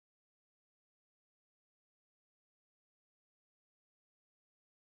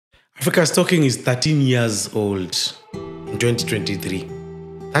Africa's Talking is 13 years old in 2023.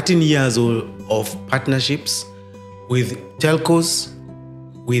 13 years old of partnerships with telcos,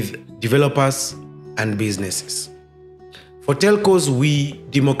 with developers and businesses. For telcos, we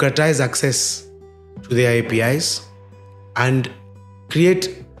democratize access to their APIs and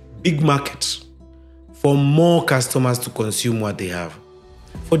create big markets for more customers to consume what they have.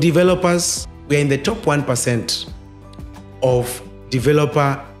 For developers, we are in the top 1% of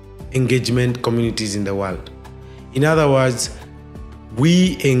developer engagement communities in the world. In other words,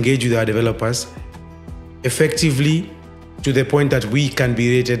 we engage with our developers effectively to the point that we can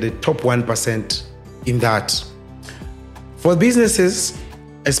be rated the top 1% in that. For businesses,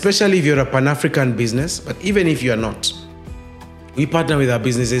 especially if you're a Pan-African business, but even if you are not, we partner with our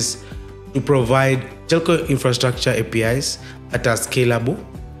businesses to provide telco infrastructure APIs that are scalable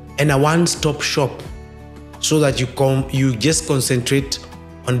and a one-stop shop so that you just concentrate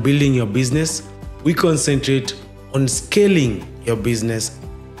on building your business. We concentrate on scaling your business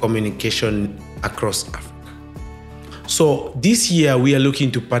communication across Africa. So this year, we are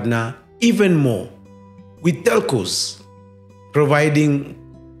looking to partner even more with telcos, providing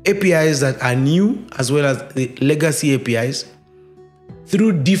APIs that are new as well as the legacy APIs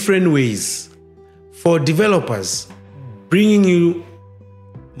through different ways. For developers, bringing you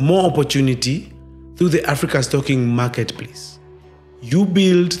more opportunity through the Africa's Talking marketplace. You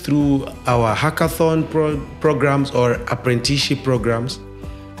build through our hackathon programs or apprenticeship programs,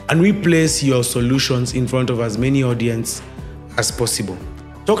 and we place your solutions in front of as many audience as possible.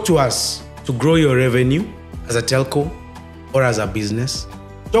 Talk to us to grow your revenue as a telco or as a business.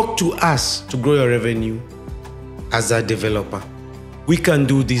 Talk to us to grow your revenue as a developer. We can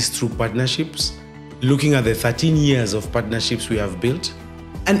do this through partnerships, looking at the 13 years of partnerships we have built,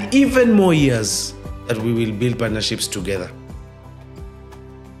 and even more years that we will build partnerships together.